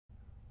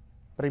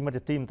ប្រិមត្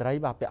តទីមត្រី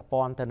បាទពាក់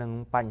ព័ន្ធទៅនឹង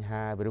បញ្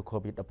ហាវីរុស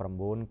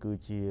COVID-19 គឺ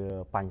ជា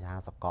បញ្ហា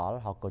សកល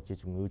ហើយក៏ជា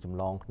ជំងឺចម្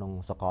លងក្នុង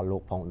សកលលោ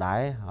កផងដែ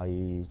រហើយ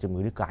ជំងឺ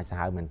នេះកាចសា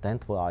ហាវមែនទែន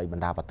ធ្វើឲ្យប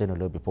ណ្ដាប្រទេសនៅ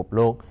លើពិភព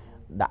លោក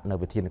ដាក់នៅ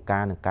វិធានកា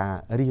រនឹងការ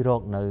រិះរ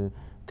កនៅ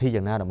ទី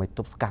យ៉ាងណាដើម្បីទ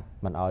ប់ស្កាត់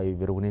មិនឲ្យ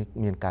វីរុសនេះ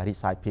មានការរីក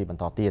សាយភាយបន្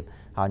តទៀត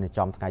ហើយនៅ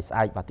ចំថ្ងៃស្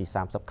អែកបាទទី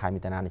30 ខែមិ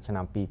ថុនាឆ្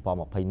នាំ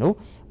 2020 នោះ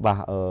បាទ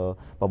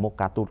ប្រមុខ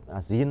ការទូត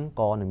អាស៊ាន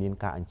ក៏នឹងមាន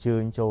ការអញ្ជើ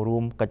ញចូលរួ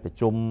មកិច្ចប្រ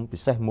ជុំពិ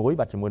សេសមួយ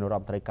បាទជាមួយនឹងរ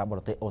ដ្ឋមន្ត្រីការប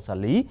រទេសអូស្ត្រា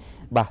លី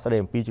បាទស្ដី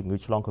អំពីជំងឺ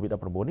ឆ្លង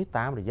COVID-19 នេះ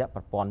តាមរយៈប្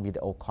រព័ន្ធវីដេ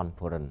អូ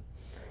conference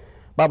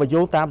បាទបើ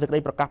យោងតាមសេចក្តី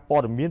ប្រកាសព័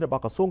ត៌មានរប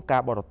ស់ក្រសួងកា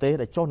របរទេស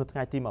ដែលចុះនៅថ្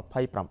ងៃទី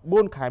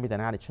29 ខែមិថុ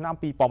នាឆ្នាំ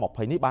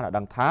 2020 នេះបានឲ្យ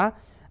ដឹងថា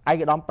ឯ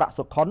កឧត្តមប្រាក់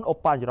សុខុនឧ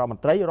បនាយករដ្ឋម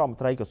ន្ត្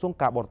រីក្រសួង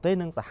ការបរទេស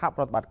និងសហ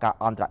ប្រតិបត្តិការ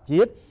អន្តរ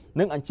ជាតិ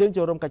នឹងអញ្ជើញ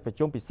ចូលរួមកិច្ចប្រ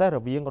ជុំពិសេសរ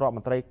វាងរដ្ឋម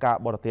ន្ត្រីការ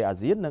បរទេសអា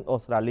ស៊ាននិងអូ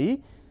ស្ត្រាលី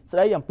ស្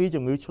ដីអំពី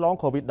ជំងឺឆ្លង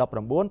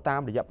COVID-19 តា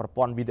មរយៈប្រ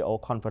ព័ន្ធវីដេអូ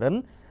conference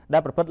ដែ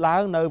លប្រព្រឹត្តឡើ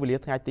ងនៅវេលា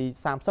ថ្ងៃទី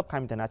30 ខែ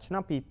មិថុនាឆ្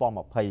នាំ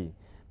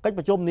 2020 កិច្ច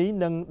ប្រជុំនេះ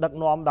នឹងដឹក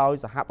នាំដោយ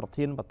សហប្រ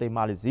ធានប្រទេស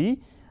ម៉ាឡេស៊ី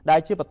ដែល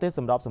ជាប្រទេសស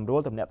ម្របសម្រួ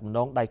លទំនាក់ទំន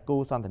ងដៃគូ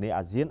សន្ទនា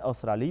អាស៊ានអូ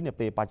ស្ត្រាលីនៅ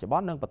ពេលបច្ចុប្ប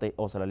ន្ននិងប្រទេស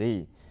អូស្ត្រាលី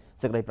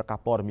សេចក្តីប្រកាស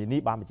ព័ត៌មាននេះ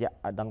បានបញ្ជាក់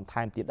ឲ្យដឹង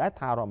ថែមទៀតដែរ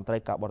ថារដ្ឋមន្ត្រី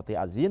ការបរទេស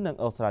អាស៊ាននិង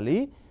អូស្ត្រាលី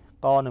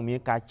ក៏នឹងមាន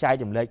ការចែក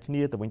រំលែកគ្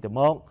នាទៅវិញទៅ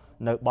មក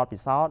នៅបទពិ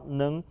សោធន៍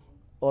និង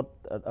ឧ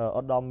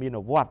ត្តមមាន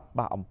វត្ត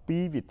បាទអំពី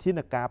វិធាន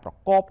ការប្រ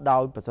កបដោ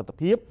យប្រសិទ្ធ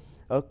ភាព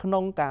ក្នុ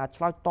ងការ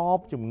ឆ្លើយតប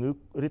ជំងឺ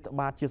រាតត្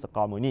បាតជាសក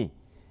លមួយនេះ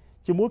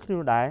ជាមួយគ្នា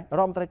នោះដែរ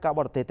រដ្ឋមន្ត្រីការ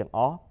បរទេសទាំងអ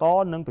ស់ក៏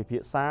នឹងពិភា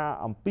ក្សា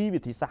អំពី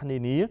វិធីសាស្ត្រនា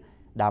នា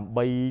ដើម្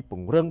បីព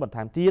ង្រឹងបន្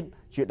ថែមទៀត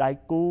ជាដៃ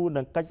គូ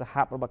និងកិច្ចសហ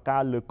ប្រតិបត្តិកា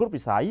រលើគ្រប់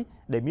វិស័យ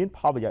ដែលមានផ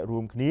លប្រយោជន៍រួ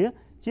មគ្នា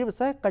ជាពិ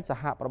សេសកិច្ចស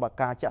ហប្រតិបត្តិ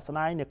ការជាក់ស្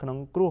ដែងនៅក្នុង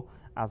គ្រោះ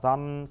អាស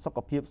ន្នសុខ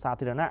ភាពសា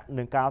ធារណៈ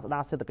និងការស្ដា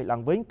រសេដ្ឋកិច្ចឡើ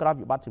ងវិញក្រោយ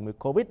វិបត្តិជំងឺ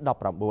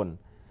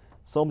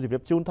COVID-19 សូមជម្រា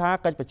បជូនថា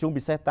កិច្ចប្រជុំ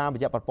ពិសេសតាមរ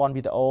យៈប្រព័ន្ធ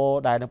វីដេអូ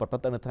ដែលនឹងប្រព្រឹ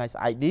ត្តទៅនៅថ្ងៃស្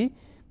អែកនេះ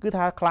គឺ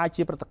ថាក្លាយ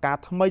ជាព្រឹត្តិការ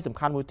ណ៍ថ្មីសំ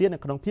ខាន់មួយទៀតនៅ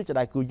ក្នុងភាពជា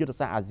ដៃគូយុទ្ធ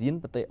សាស្ត្រអាស៊ាន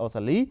ប្រទេសអូស្ត្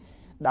រាលី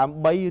ដើម្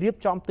បីរៀប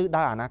ចំទិស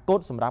ដៅអនាគត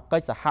សម្រាប់កិ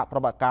ច្ចសហប្រ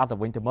តិបត្តិការទៅ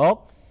វិញទៅមក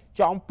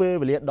ចំពេល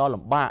វេលាដ៏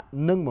លំបាក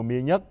និងមមា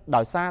ញឹក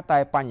ដោយសារតែ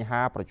បញ្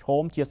ហាប្រឈ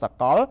មជាស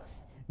កល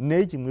នៃ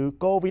ជំងឺ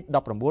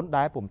COVID-19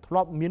 ដែលពុំធ្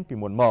លាប់មានពី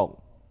មុនមក